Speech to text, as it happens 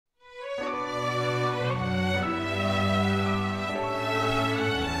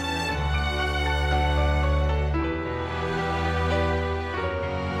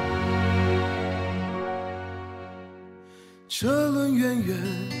车轮圆圆，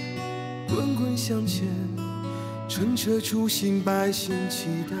滚滚向前，乘车出行，百姓期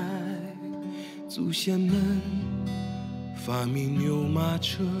待。祖先们发明牛马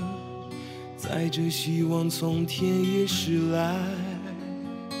车，载着希望从田野驶来。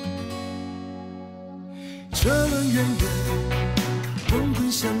车轮圆圆，滚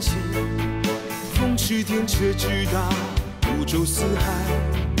滚向前，风驰电掣直达五洲四海。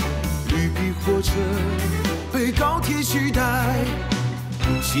绿皮火车被高铁取代，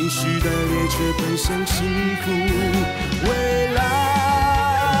新时代列车奔向幸福未来。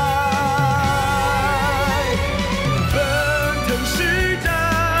奔腾时代，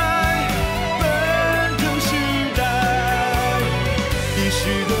奔腾时代，历史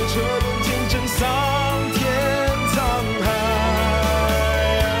的车轮见证桑田沧海。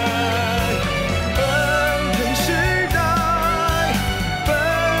奔腾时代，奔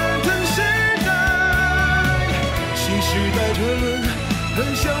腾时代，新时代车轮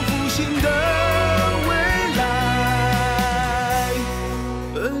奔向复兴的未来，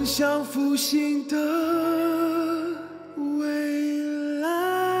奔向复兴的未来。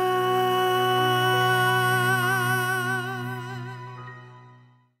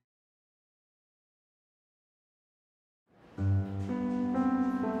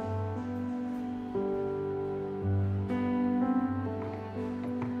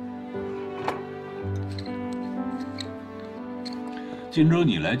荆州，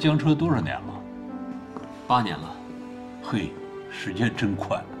你来江车多少年了？8年了。嘿，时间真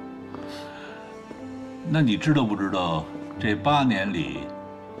快。那你知道不知道，这8年里，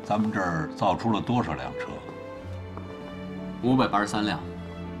咱们这儿造出了多少辆车？583辆。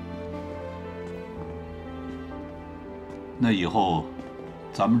那以后，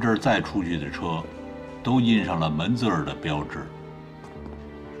咱们这儿再出去的车，都印上了门字儿的标志。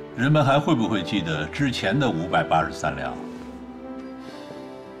人们还会不会记得之前的583辆？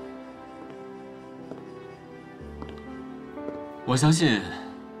我相信，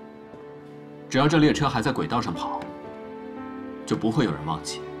只要这列车还在轨道上跑，就不会有人忘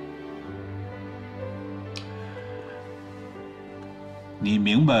记。你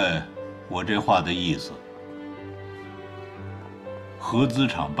明白我这话的意思？合资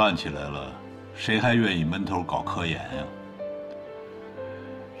厂办起来了，谁还愿意闷头搞科研呀？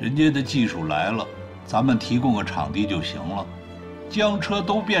人家的技术来了，咱们提供个场地就行了。江车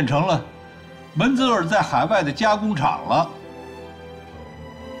都变成了门泽尔在海外的加工厂了。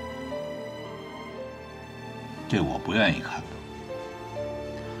这我不愿意看到。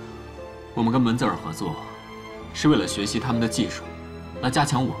我们跟门泽尔合作，是为了学习他们的技术，来加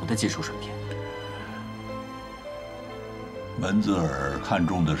强我们的技术水平。门泽尔看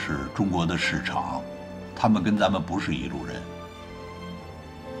重的是中国的市场，他们跟咱们不是一路人。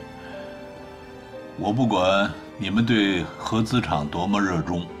我不管你们对合资厂多么热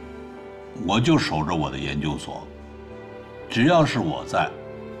衷，我就守着我的研究所。只要是我在，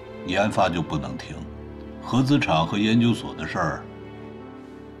研发就不能停。合资厂和研究所的事儿，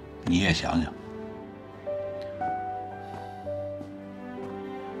你也想想。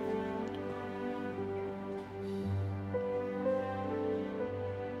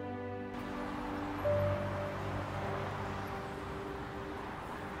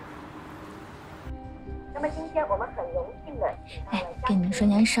那么今天我们很荣幸的，跟你们说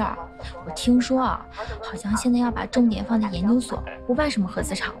件事儿，我听说啊，好像现在要把重点放在研究所，不办什么合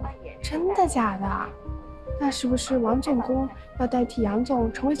资厂了。真的假的？那是不是王振工要代替杨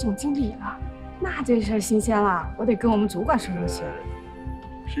总成为总经理了？那这事儿新鲜了，我得跟我们主管说说去。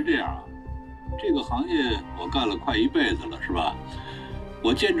是这样啊，这个行业我干了快1辈子了，是吧？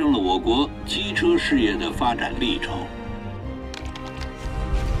我见证了我国机车事业的发展历程。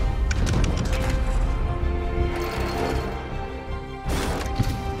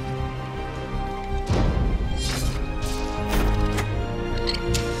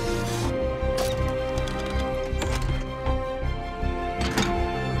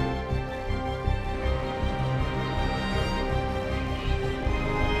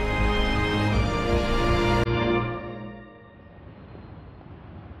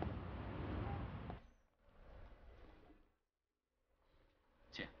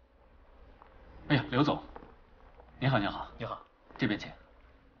哎呀，刘总，您好，您好，你好，这边请。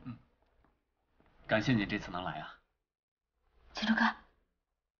感谢你这次能来啊。金州哥，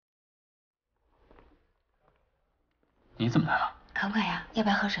你怎么来了？渴不渴呀？要不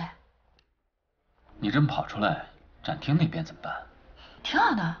要喝水？你这么跑出来，展厅那边怎么办？挺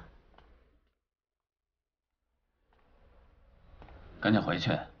好的。赶紧回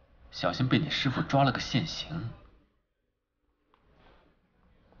去，小心被你师傅抓了个现行。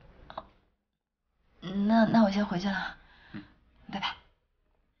那我先回去了。拜拜。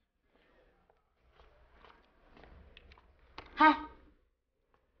嗨，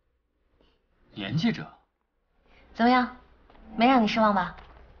年记者，怎么样？没让你失望吧？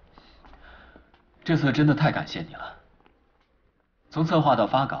这次真的太感谢你了。从策划到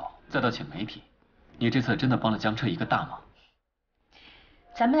发稿，再到请媒体，你这次真的帮了江车一个大忙。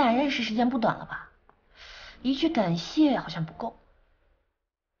咱们俩认识时间不短了吧？一句感谢好像不够。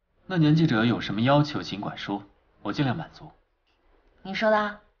那年记者有什么要求，尽管说，我尽量满足。你说的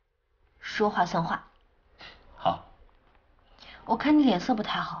啊，说话算话。好。我看你脸色不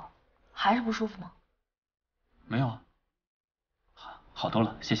太好，还是不舒服吗？没有啊，好多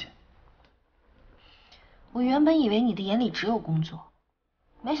了，谢谢。我原本以为你的眼里只有工作，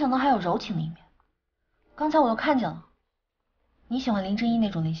没想到还有柔情的一面。刚才我都看见了，你喜欢林真一那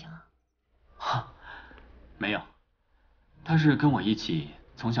种类型啊？哈，没有，她是跟我一起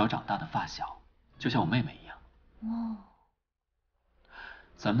从小长大的发小，就像我妹妹一样。哦。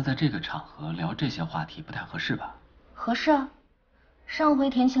咱们在这个场合聊这些话题不太合适吧？合适啊。上回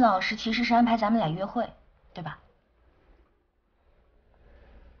田琪老师其实是安排咱们俩约会，对吧？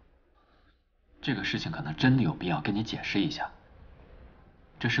这个事情可能真的有必要跟你解释一下，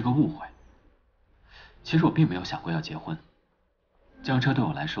这是个误会。其实我并没有想过要结婚，江车对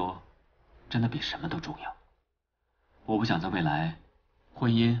我来说，真的比什么都重要。我不想在未来，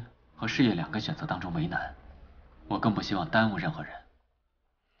婚姻和事业两个选择当中为难，我更不希望耽误任何人。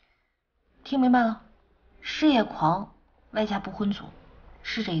听明白了，事业狂，外加不婚族，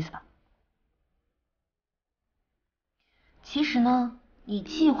是这意思吧？其实呢，你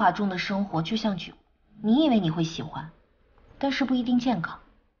计划中的生活就像酒，你以为你会喜欢，但是不一定健康。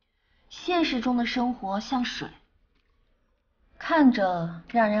现实中的生活像水，看着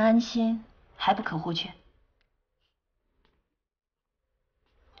让人安心，还不可或缺。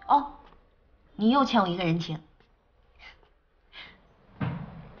哦，你又欠我一个人情。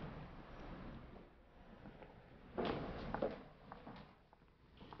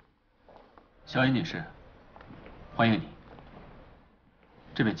小野女士，欢迎你。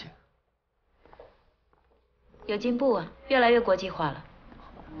这边请。有进步啊，越来越国际化了。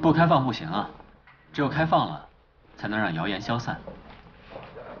不开放不行啊，只有开放了，才能让谣言消散。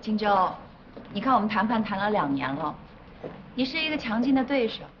荆州，你看我们谈判谈了2年了，你是一个强劲的对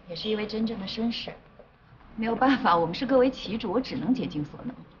手，也是一位真正的绅士。没有办法，我们是各为其主，我只能竭尽所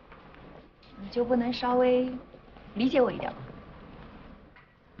能。你就不能稍微理解我一点吗？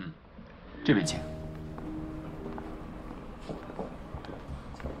这边请。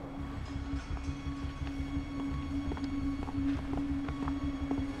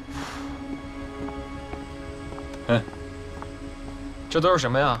哎，这都是什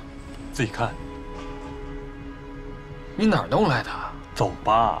么呀？自己看。你哪儿弄来的？走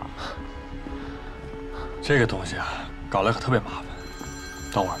吧。这个东西啊，搞来可特别麻烦。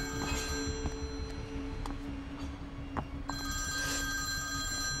等会儿。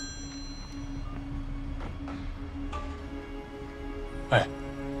哎，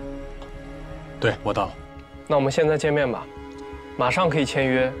对，我到了。那我们现在见面吧，马上可以签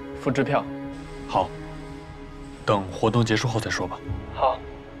约、付支票。好，等活动结束后再说吧。好，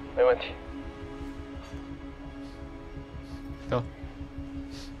没问题。走。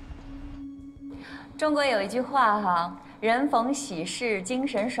中国有一句话哈，人逢喜事精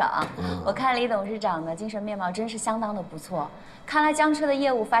神爽。我看李董事长的精神面貌真是相当的不错，看来江车的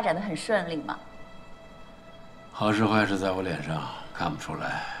业务发展得很顺利嘛。好事坏事在我脸上看不出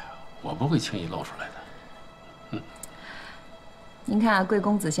来，我不会轻易露出来的。您看啊，贵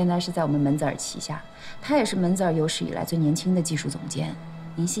公子现在是在我们门子尔旗下，他也是门子尔有史以来最年轻的技术总监，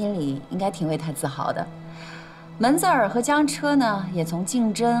您心里应该挺为他自豪的。门子尔和江车呢，也从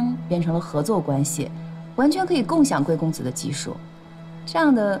竞争变成了合作关系，完全可以共享贵公子的技术。这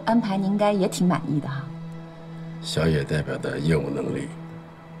样的安排，您应该也挺满意的哈。小野代表的业务能力，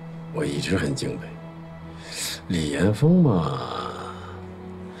我一直很敬佩。李延峰嘛，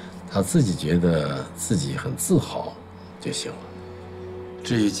他自己觉得自己很自豪就行了。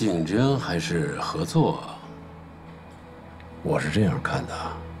至于竞争还是合作，我是这样看的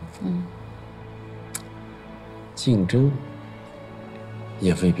啊。竞争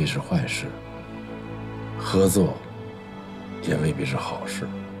也未必是坏事，合作也未必是好事，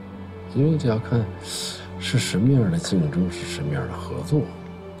因为这要看是什么样的竞争，是什么样的合作。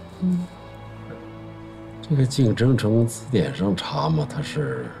这个竞争从字典上查嘛，它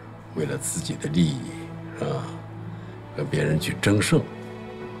是为了自己的利益，是吧？和别人去争胜。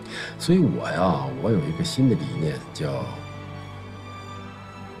所以我有一个新的理念，叫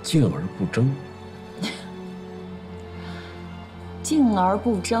竞而不争。竞而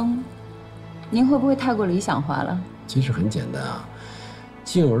不争，您会不会太过理想化了？其实很简单啊，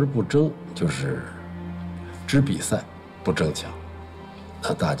竞而不争就是只比赛不争抢。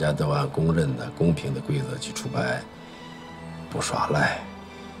那大家都按公认的、公平的规则去出牌，不耍赖，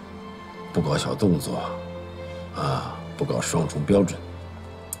不搞小动作，啊，不搞双重标准。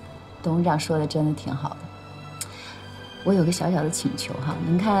董事长说的真的挺好的。我有个小小的请求哈，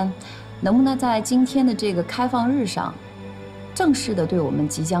您看，能不能在今天的这个开放日上，正式的对我们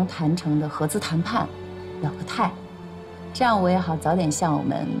即将谈成的合资谈判表个态，这样我也好早点向我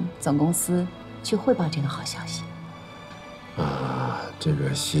们总公司去汇报这个好消息。这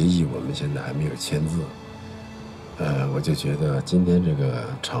个协议我们现在还没有签字，我就觉得今天这个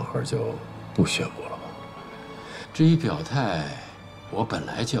场合就不宣布了吧。至于表态，我本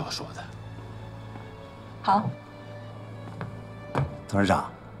来就要说的。好，董事长，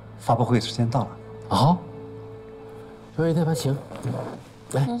发布会时间到了。好，专业代表请，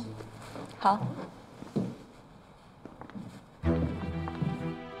来。好。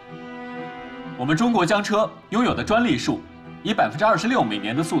我们中国江车拥有的专利数以26%每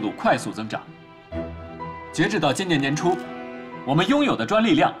年的速度快速增长。截止到今年年初，我们拥有的专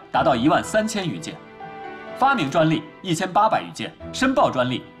利量达到13000余件，发明专利1800余件，申报专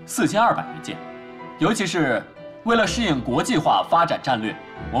利4200余件。尤其是为了适应国际化发展战略，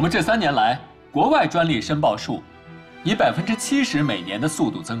我们这3年来国外专利申报数以70%每年的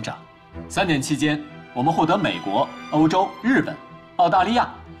速度增长。3年期间，我们获得美国、欧洲、日本、澳大利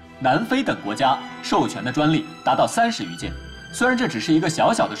亚、南非等国家授权的专利达到30余件。虽然这只是一个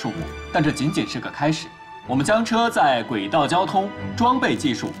小小的数目，但这仅仅是个开始。我们江车在轨道交通、装备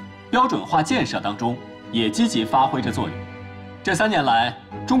技术、标准化建设当中也积极发挥着作用。这3年来，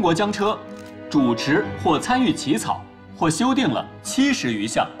中国江车主持或参与起草或修订了70余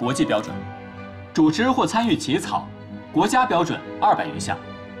项国际标准，主持或参与起草国家标准200余项，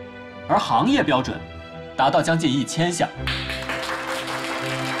而行业标准达到将近1000项。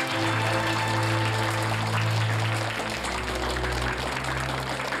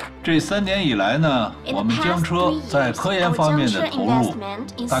这3年以来呢，我们江车在科研方面的投入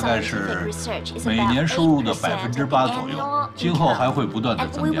大概是每年收入的8%左右，今后还会不断的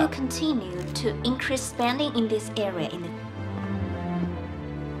增加。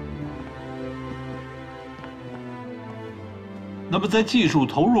那么在技术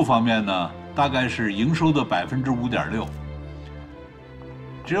投入方面呢，大概是营收的5.6%。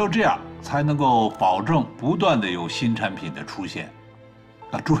只有这样，才能够保证不断的有新产品的出现。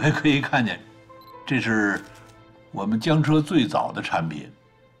诸位可以看见，这是我们江车最早的产品。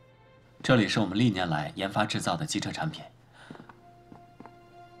这里是我们历年来研发制造的机车产品。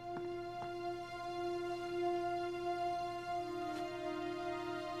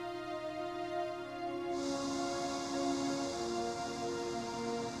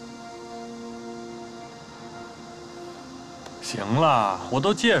行了，我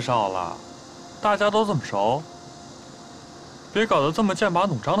都介绍了，大家都这么熟。别搞得这么剑拔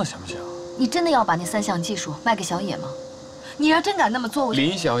弩张的，行不行？你真的要把那3项技术卖给小野吗？你要真敢那么做，我……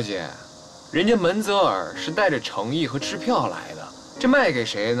林小姐，人家门泽尔是带着诚意和支票来的，这卖给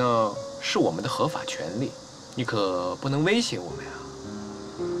谁呢？是我们的合法权利，你可不能威胁我们呀。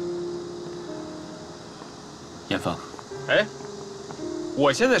严峰，哎，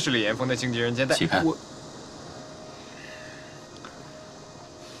我现在是李严峰的经纪人兼代。起开。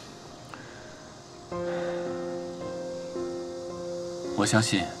我相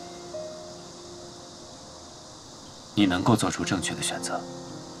信你能够做出正确的选择。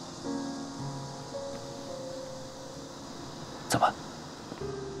走吧。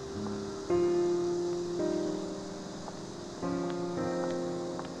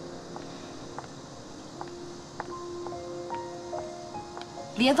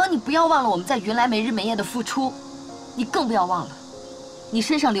李严峰，你不要忘了我们在云来没日没夜的付出，你更不要忘了，你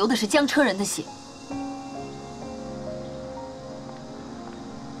身上流的是江车人的血。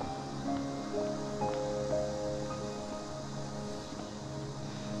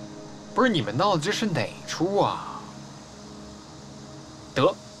不是你们闹的这是哪出啊？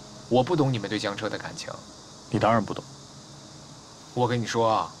得，我不懂你们对江车的感情。你当然不懂。我跟你说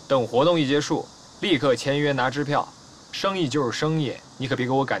啊，等活动一结束，立刻签约拿支票。生意就是生意，你可别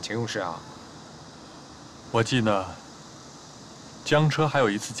给我感情用事啊。我记得江车还有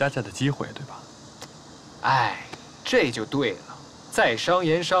一次加价的机会，对吧？哎，这就对了，在商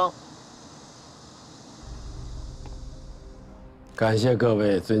言商。感谢各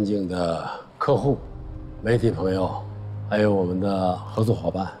位尊敬的客户、媒体朋友，还有我们的合作伙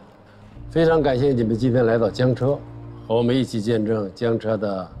伴，非常感谢你们今天来到江车，和我们一起见证江车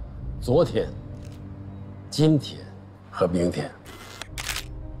的昨天、今天和明天。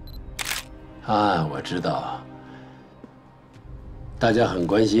我知道大家很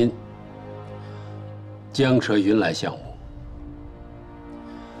关心江车云来项目。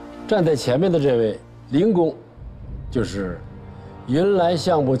站在前面的这位林工，就是云来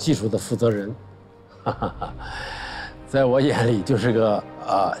项目技术的负责人，哈哈哈，在我眼里就是个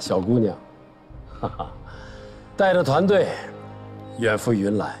小姑娘，哈哈，带着团队远赴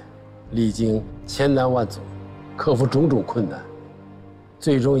云来，历经千难万阻，克服种种困难，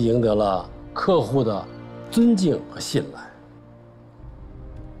最终赢得了客户的尊敬和信赖。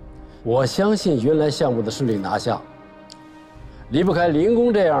我相信云来项目的顺利拿下，离不开林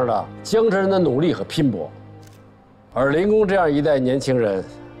工这样的江浙人的努力和拼搏，而林工这样一代年轻人，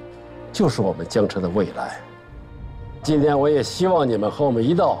就是我们江浙的未来。今天我也希望你们和我们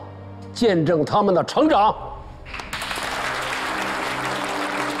一道，见证他们的成长。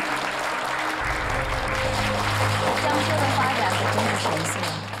江浙的发展可真是神速。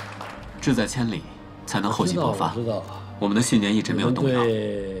志在千里，才能厚积薄发。知道，我们的信念一直没有动摇。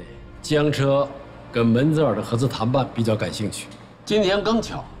对江车跟门泽尔的合资谈判比较感兴趣。今天刚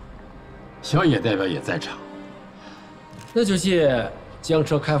巧，小野代表也在场，那就借江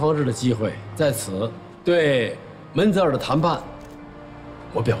车开放日的机会，在此对门泽尔的谈判，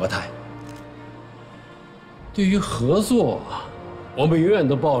我表个态。对于合作，我们永远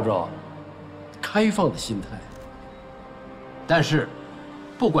都抱着开放的心态。但是，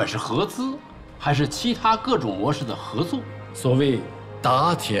不管是合资，还是其他各种模式的合作，所谓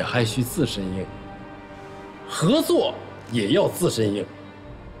打铁还需自身硬，合作也要自身硬。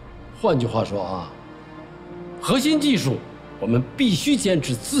换句话说核心技术我们必须坚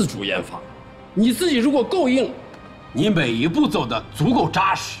持自主研发。你自己如果够硬，你每一步走得足够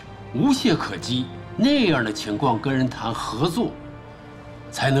扎实，无懈可击，那样的情况跟人谈合作，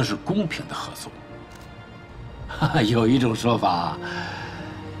才能是公平的合作。有一种说法，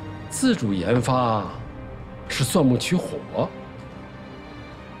自主研发是钻木取火，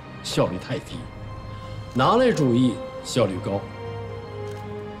效率太低；拿来主义效率高。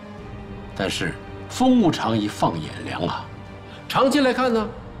但是风物长宜放眼量长期来看呢，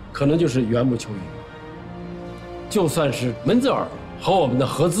可能就是缘木求鱼。就算是门泽尔和我们的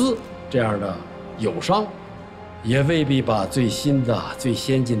合资这样的友商，也未必把最新的、最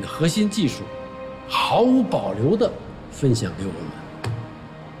先进的核心技术毫无保留地分享给我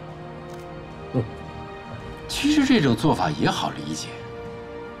们。其实这种做法也好理解，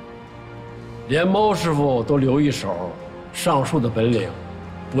连猫师傅都留一手，上树的本领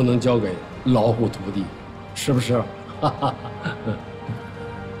不能交给老虎徒弟，是不是？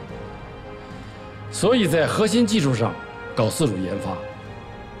所以在核心技术上搞自主研发，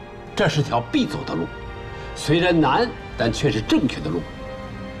这是条必走的路，虽然难，但却是正确的路。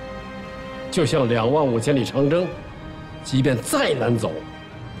就像25000千里长征，即便再难走，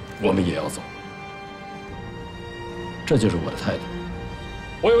我们也要走。这就是我的态度。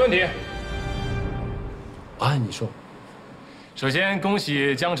我有问题。你说。首先，恭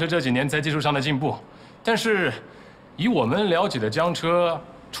喜江车这几年在技术上的进步，但是以我们了解的江车，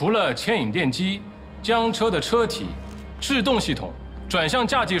除了牵引电机，江车的车体、制动系统、转向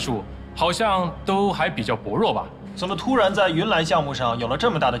架技术好像都还比较薄弱吧？怎么突然在云来项目上有了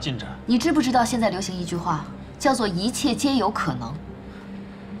这么大的进展？你知不知道现在流行一句话，叫做“一切皆有可能”。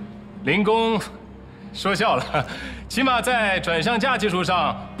林工说笑了，起码在转向架技术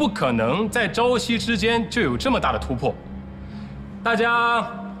上，不可能在朝夕之间就有这么大的突破。大家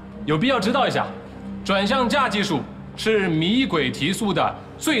有必要知道一下，转向架技术是迷轨提速的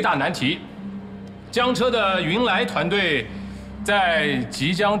最大难题。江车的云来团队在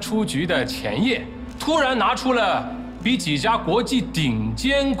即将出局的前夜，突然拿出了比几家国际顶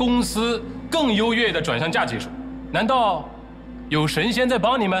尖公司更优越的转向架技术，难道有神仙在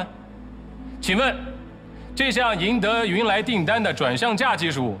帮你们？请问，这项赢得云来订单的转向架技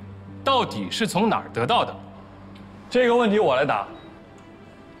术，到底是从哪儿得到的？这个问题我来答。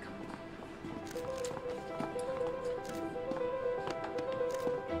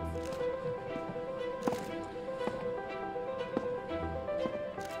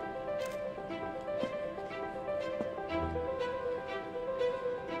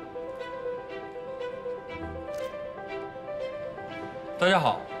大家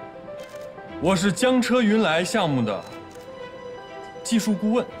好，我是江车云来项目的技术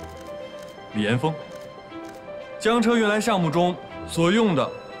顾问李延峰。江车云来项目中所用的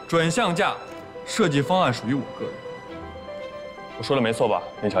转向架设计方案属于我个人。我说的没错吧，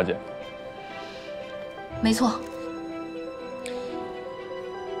林小姐？没错。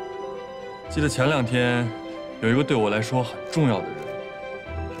记得前2天有一个对我来说很重要的人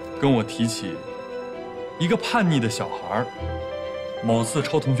跟我提起一个叛逆的小孩某次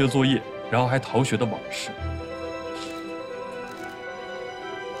抄同学作业，然后还逃学的往事。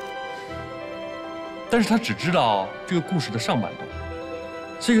但是他只知道这个故事的上半段。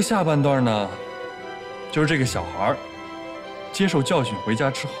这个下半段呢，就是这个小孩接受教训回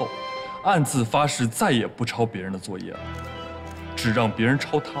家之后，暗自发誓再也不抄别人的作业了，只让别人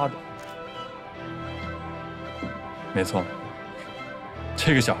抄他的。没错，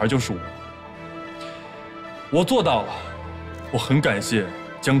这个小孩就是我。我做到了，我很感谢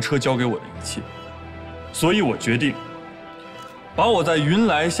江车教给我的一切，所以我决定把我在云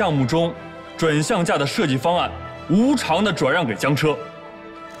来项目中转向架的设计方案无偿的转让给江车，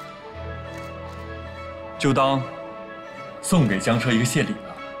就当送给江车一个谢礼了。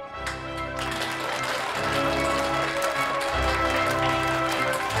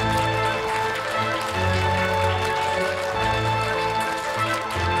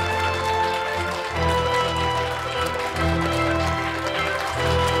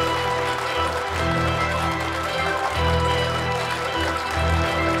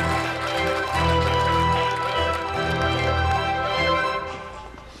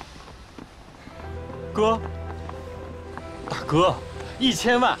哥，大哥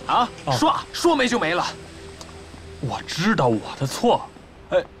，1000万啊，说没就没了。我知道我的错，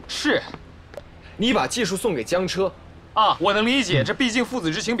是，你把技术送给江车，啊，我能理解，这毕竟父子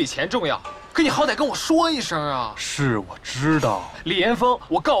之情比钱重要。可你好歹跟我说一声啊！是，我知道。李延峰，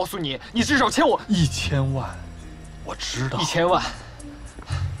我告诉你，你至少欠我1000万，我知道。1000万。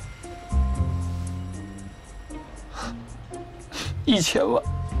1000万。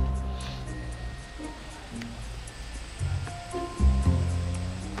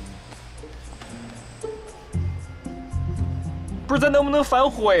不是，咱能不能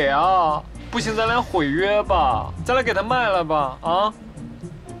反悔啊？不行，咱俩毁约吧，咱俩给他卖了吧，啊！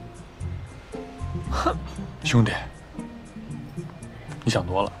哼，兄弟，你想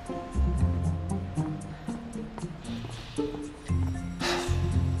多了。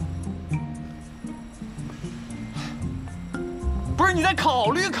不是，你再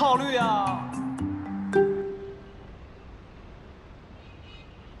考虑考虑啊！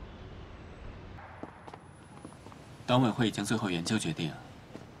党委会已经最后研究决定，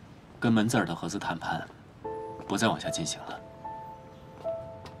跟门字儿的合资谈判不再往下进行了。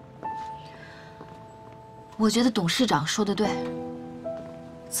我觉得董事长说的对，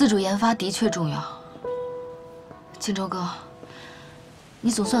自主研发的确重要。荆州哥，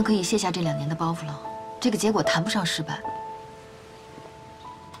你总算可以卸下这2年的包袱了，这个结果谈不上失败。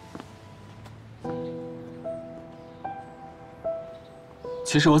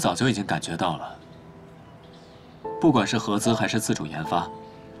其实我早就已经感觉到了。不管是合资还是自主研发，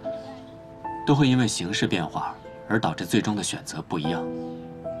都会因为形势变化而导致最终的选择不一样。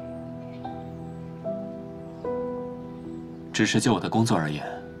只是就我的工作而言，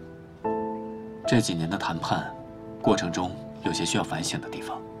这几年的谈判过程中有些需要反省的地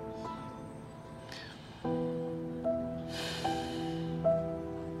方。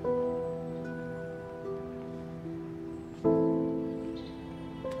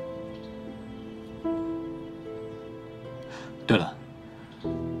对了，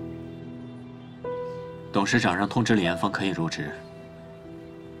董事长让通知李延峰可以入职，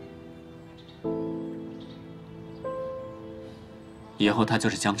以后他就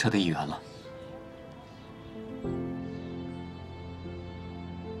是江车的一员了。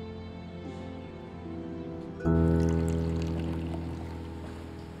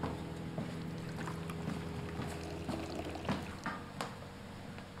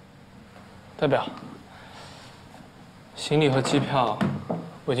代表。行李和机票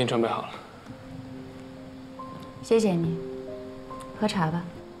我已经准备好了。谢谢你，喝茶吧。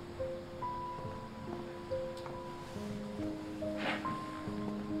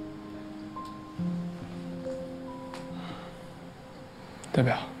代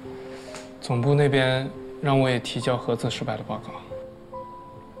表，总部那边让我也提交合资失败的报告。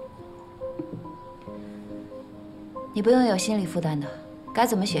你不用有心理负担的，该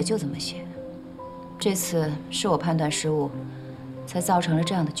怎么写就怎么写。这次是我判断失误，才造成了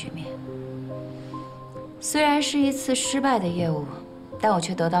这样的局面。虽然是一次失败的业务，但我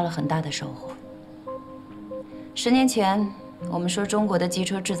却得到了很大的收获。10年前，我们说中国的机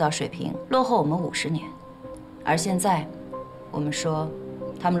车制造水平落后我们50年，而现在，我们说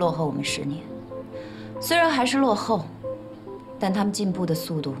他们落后我们10年。虽然还是落后，但他们进步的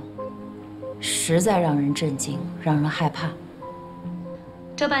速度实在让人震惊，让人害怕。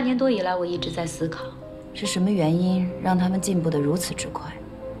这半年多以来，我一直在思考，是什么原因让他们进步得如此之快？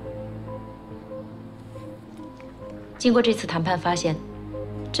经过这次谈判，发现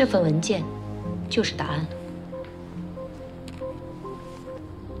这份文件就是答案了。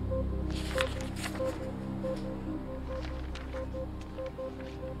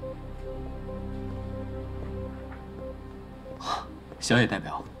小野代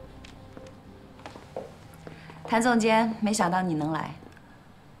表，谭总监，没想到你能来。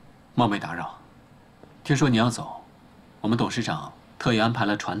冒昧打扰，听说你要走，我们董事长特意安排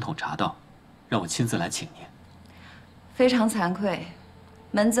了传统茶道，让我亲自来请您。非常惭愧，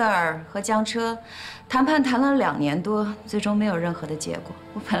门子尔和江车谈判谈了2年多，最终没有任何的结果。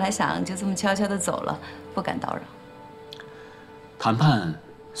我本来想就这么悄悄地走了，不敢叨扰。谈判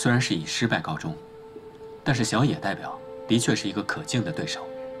虽然是以失败告终，但是小野代表的确是一个可敬的对手，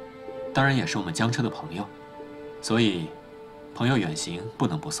当然也是我们江车的朋友，所以朋友远行不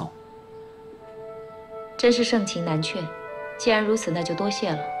能不送。真是盛情难却，既然如此，那就多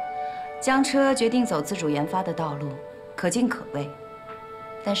谢了。江车决定走自主研发的道路，可敬可畏，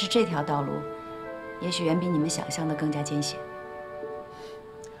但是这条道路也许远比你们想象的更加艰险。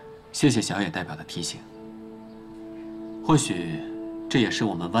谢谢小野代表的提醒，或许这也是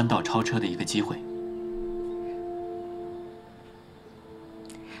我们弯道超车的一个机会。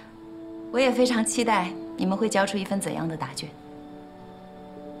我也非常期待你们会交出一份怎样的答卷。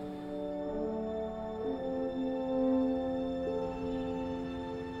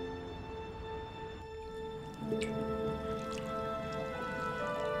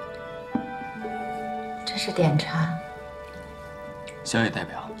这是点茶。小野代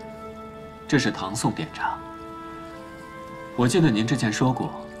表，这是唐宋点茶。我记得您之前说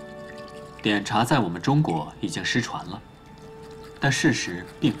过，点茶在我们中国已经失传了，但事实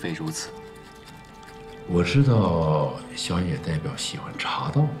并非如此。我知道小野代表喜欢茶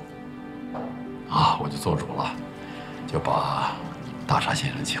道，我就做主了，就把大茶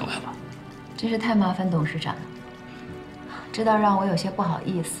先生请来了。真是太麻烦董事长了，这倒让我有些不好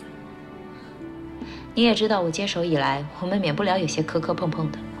意思。你也知道，我接手以来，我们免不了有些磕磕碰碰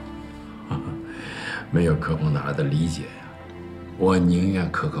的。没有磕碰哪来的理解呀？我宁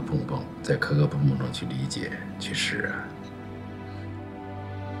愿磕磕碰碰，在磕磕碰碰中去理解，去释然。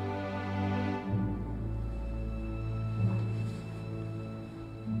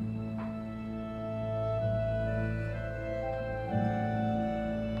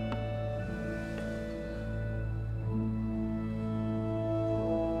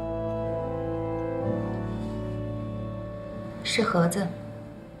是盒子。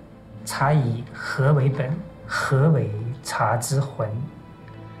茶以和为本，和为茶之魂。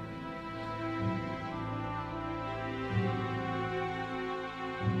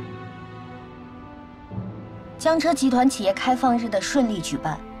江车集团企业开放日的顺利举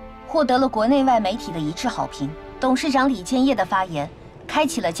办，获得了国内外媒体的一致好评。董事长李建业的发言，开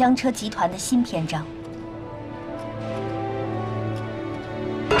启了江车集团的新篇章。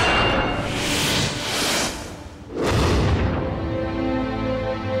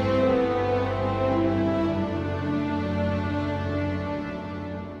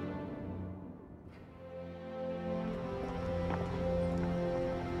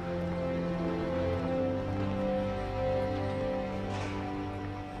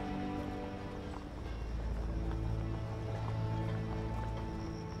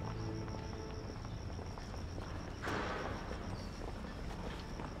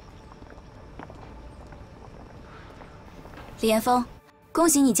李岩峰，恭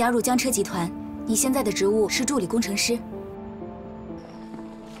喜你加入江车集团，你现在的职务是助理工程师。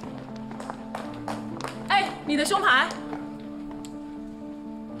哎，你的胸牌。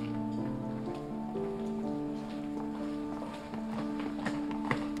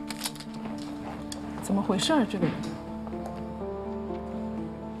怎么回事啊，这个人？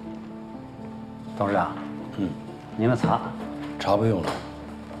董事长，您的茶。茶不用了。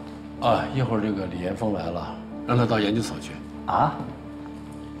一会儿这个李岩峰来了，让他到研究所去。啊？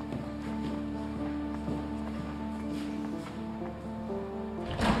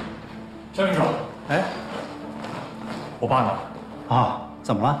江秘书，哎，我爸呢？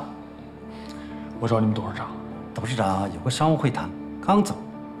怎么了？我找你们董事长。董事长有个商务会谈，刚走。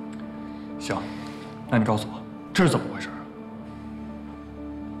行，那你告诉我，这是怎么回事？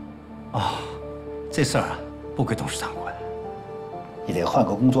这事儿不归董事长管，你得换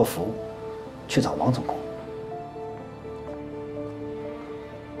个工作服，去找王总工。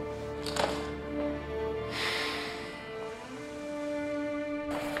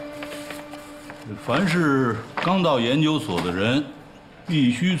凡是刚到研究所的人，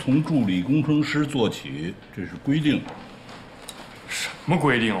必须从助理工程师做起，这是规定。什么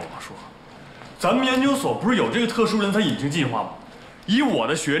规定啊？我说，咱们研究所不是有这个特殊人才引进计划吗？以我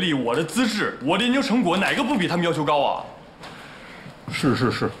的学历、我的资质、我的研究成果，哪个不比他们要求高啊？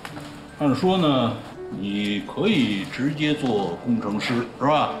是。按说呢，你可以直接做工程师，是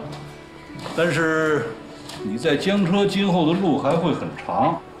吧？但是你在江车今后的路还会很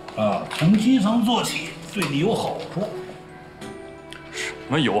长。从基层做起对你有好处。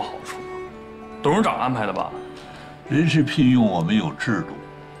么有好处？董事长安排的吧？人事聘用我们有制度。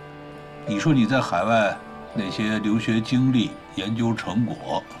你说你在海外那些留学经历、研究成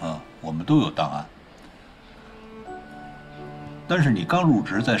果啊，我们都有档案。但是你刚入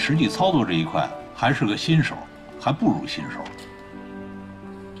职，在实际操作这一块还是个新手，还不如新手。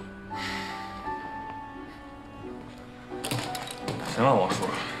行了，王叔，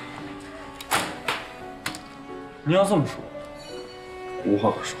你要这么说，无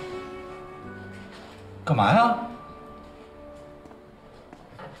话可说。干嘛呀？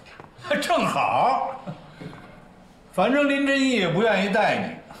正好，反正林真一也不愿意带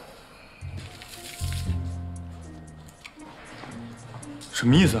你。什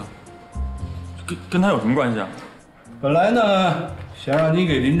么意思啊？跟他有什么关系啊？本来呢，想让你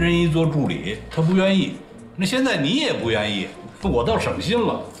给林真一做助理，他不愿意。那现在你也不愿意，我倒省心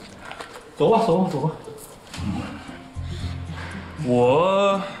了。走吧，走吧，走吧。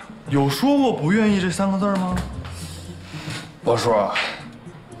我有说过不愿意这3个字吗？我说，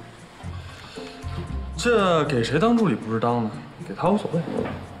这给谁当助理不是当的，给他无所谓。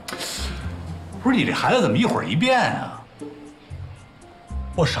不是你这孩子怎么一会儿一变啊？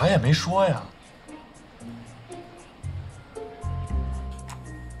我啥也没说呀。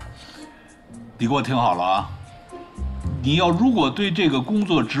你给我听好了啊！你要如果对这个工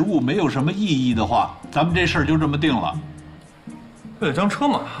作职务没有什么意义的话，咱们这事儿就这么定了。为了张车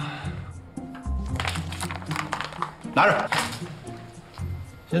嘛。拿着。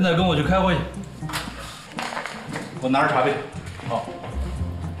现在跟我去开会去。给我拿着茶杯。好。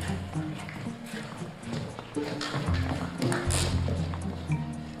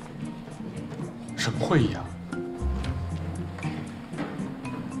什么会议啊？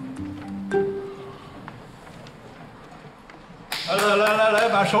来，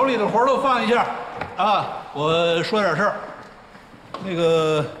把手里的活都放一下，啊！我说点事儿。那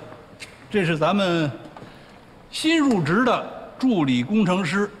个，这是咱们新入职的助理工程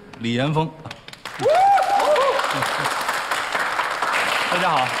师李延峰。大家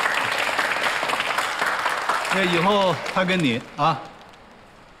好。那以后他跟你啊，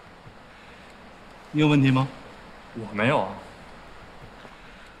你有问题吗？我没有啊。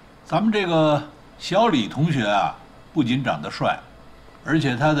咱们这个小李同学啊，不仅长得帅，而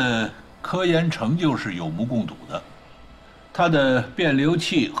且他的科研成就是有目共睹的。他的变流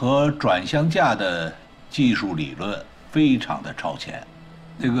器和转向架的技术理论非常的超前。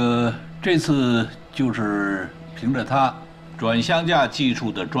这次就是凭着他转向架技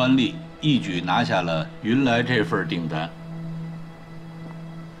术的专利，一举拿下了云来这份订单。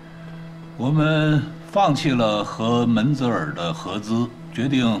我们放弃了和门泽尔的合资，决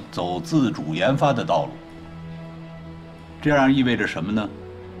定走自主研发的道路。这样意味着什么呢？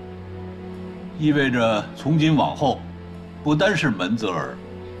意味着从今往后，不单是门泽尔，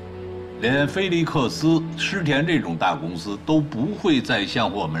连菲利克斯、施田这种大公司都不会再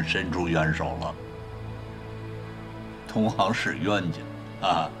向我们伸出援手了。同行是冤家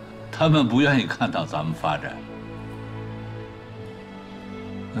啊，他们不愿意看到咱们发展。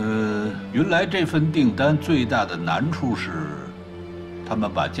云来这份订单最大的难处是，他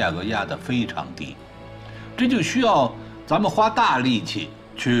们把价格压得非常低，这就需要咱们花大力气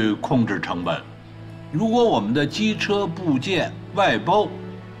去控制成本。如果我们的机车部件外包，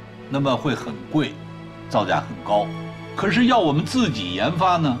那么会很贵，造价很高。可是要我们自己研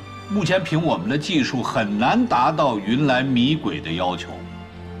发呢，目前凭我们的技术很难达到云来米轨的要求。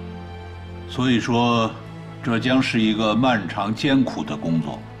所以说，这将是一个漫长艰苦的工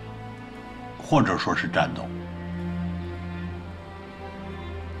作，或者说是战斗。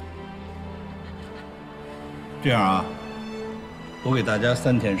这样啊，我给大家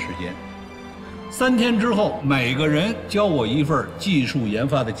3天时间，3天之后每个人交我一份技术研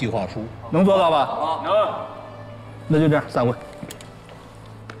发的计划书，能做到吧？能。那就这样，散会。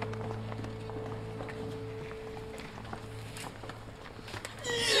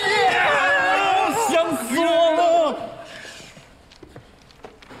想死我了！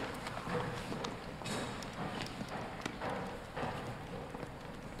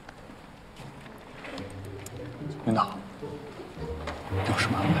领导，有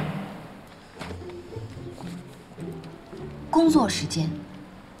什么安排？工作时间，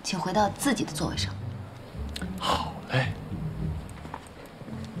请回到自己的座位上。好嘞。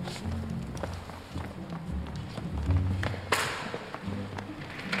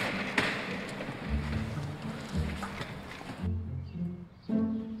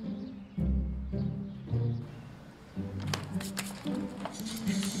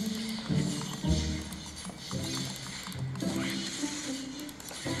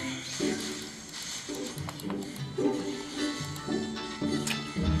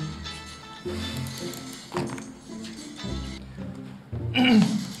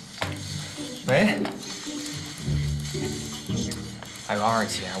喂。哎呦，二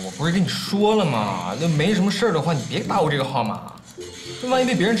姐，我不是跟你说了吗？那没什么事儿的话，你别打我这个号码，那万一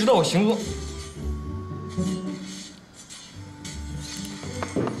被别人知道我行踪。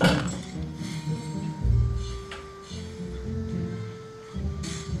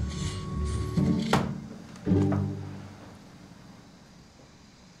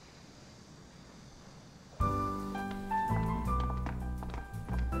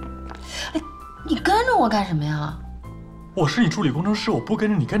哎，你跟着我干什么呀？我是你助理工程师，我不跟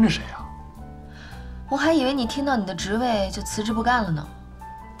着你跟着谁啊？我还以为你听到你的职位就辞职不干了呢。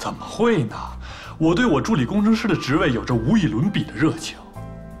怎么会呢？我对我助理工程师的职位有着无与伦比的热情。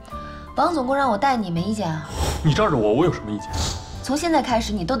王总工让我带你，没意见啊？你罩着我，我有什么意见？从现在开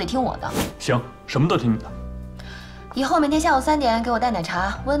始，你都得听我的。行，什么都听你的。以后每天下午3点给我带奶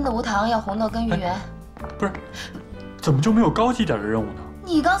茶，温的无糖，要红豆跟芋圆。不是，怎么就没有高级点的任务呢？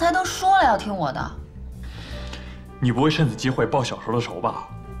你刚才都说了要听我的。你不会趁此机会报小时候的仇吧？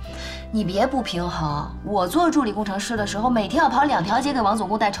你别不平衡。我做助理工程师的时候，每天要跑2条街给王总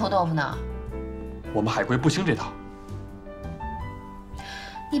工带臭豆腐呢。我们海归不兴这套。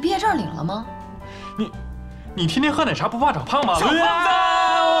你毕业证领了吗？你天天喝奶茶不怕长胖吗？小胖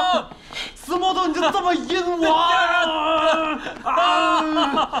子，死毛头你就这么阴我？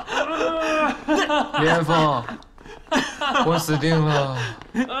李岩峰，我死定了。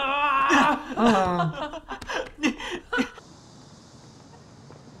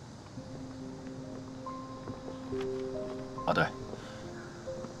啊，对，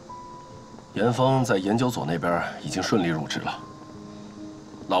严峰在研究所那边已经顺利入职了。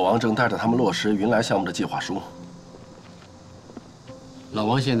老王正带着他们落实云来项目的计划书。老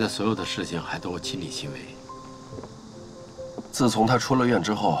王现在所有的事情还都亲力亲为。自从他出了院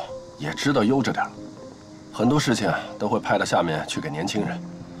之后，也知道悠着点，很多事情都会派到下面去给年轻人。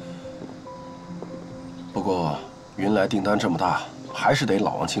不过，云来订单这么大，还是得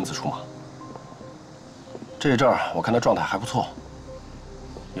老王亲自出马。这阵儿我看他状态还不错，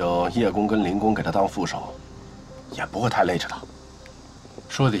有叶工跟林工给他当副手，也不会太累着他。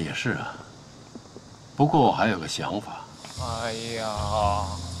说的也是啊，不过我还有个想法。哎呀！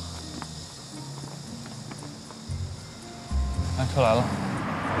哎，车来了。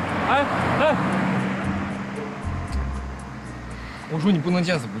哎！我说你不能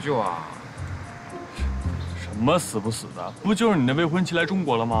见死不救啊！什么死不死的？不就是你的未婚妻来中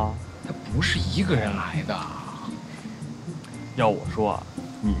国了吗？他不是一个人来的。要我说啊，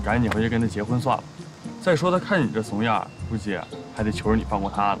你赶紧回去跟他结婚算了。再说他看你这怂样，估计还得求着你放过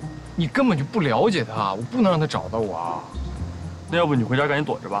他呢。你根本就不了解他，我不能让他找到我啊。那要不你回家赶紧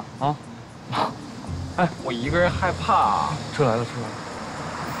躲着吧，啊！哎，我一个人害怕。车来了，车来了。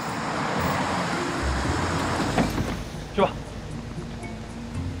去吧。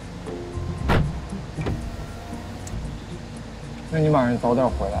那你晚上早点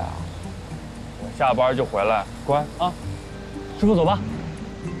回来啊？我下班就回来，乖啊。师傅，走吧。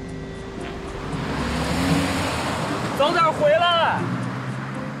早点回来。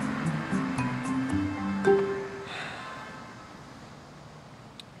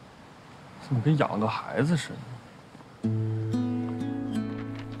怎么跟养了个孩子似的？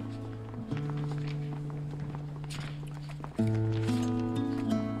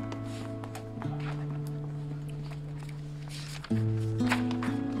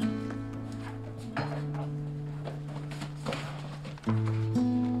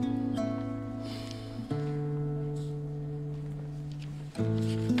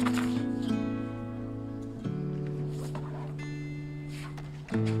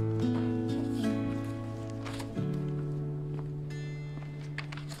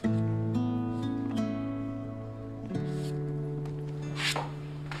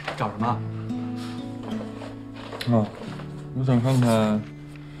找什么？啊，我想看看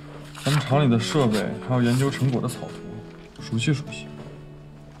咱们厂里的设备，还有研究成果的草图，熟悉熟悉。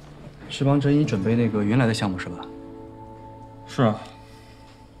是帮真一准备那个原来的项目是吧？是啊。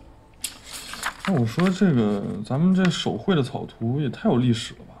那我说这个咱们这手绘的草图也太有历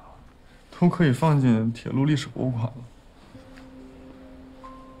史了吧，都可以放进铁路历史博物馆了。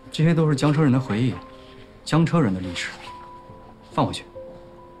这些都是江车人的回忆，江车人的历史，放回去。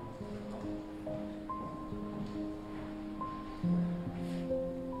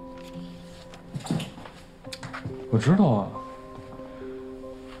我知道啊，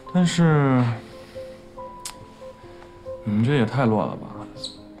但是你们这也太乱了吧，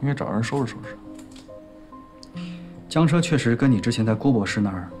应该找人收拾收拾。江车确实跟你之前在郭博士那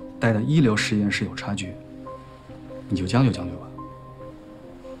儿待的一流实验室有差距，你就将就将就吧。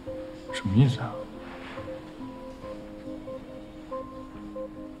什么意思啊？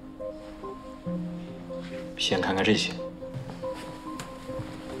先看看这些。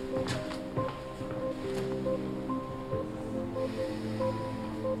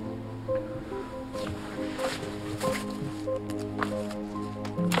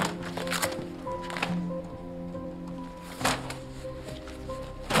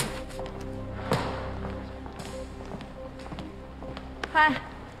嗨，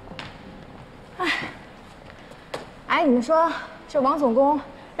哎，你们说这王总工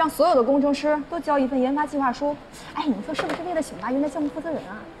让所有的工程师都交一份研发计划书，哎，你们说是不是为了选拔原来项目负责人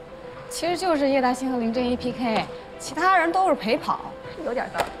啊？其实就是叶大兴和林真一 PK， 其他人都是陪跑，有点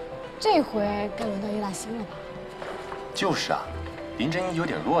道理。这回该轮到叶大兴了吧？就是啊，林真一有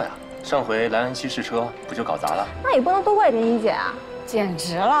点弱呀。上回莱恩西试车不就搞砸了？那也不能都怪真一姐啊，简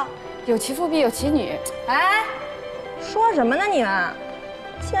直了，有其父必有其女。哎，说什么呢你们？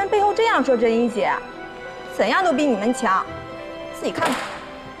既然背后这样说真一姐，怎样都比你们强，自己看吧。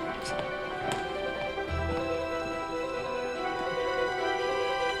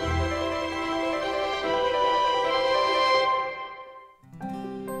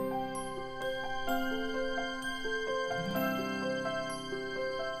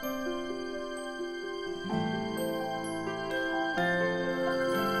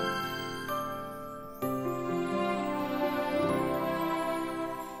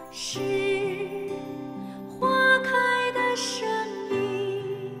是花开的声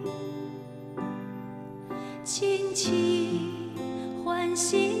音，轻轻唤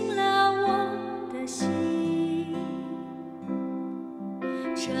醒了我的心，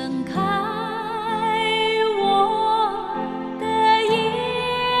睁开我的眼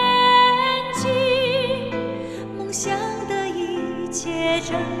睛，梦想的一切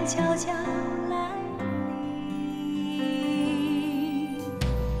正悄悄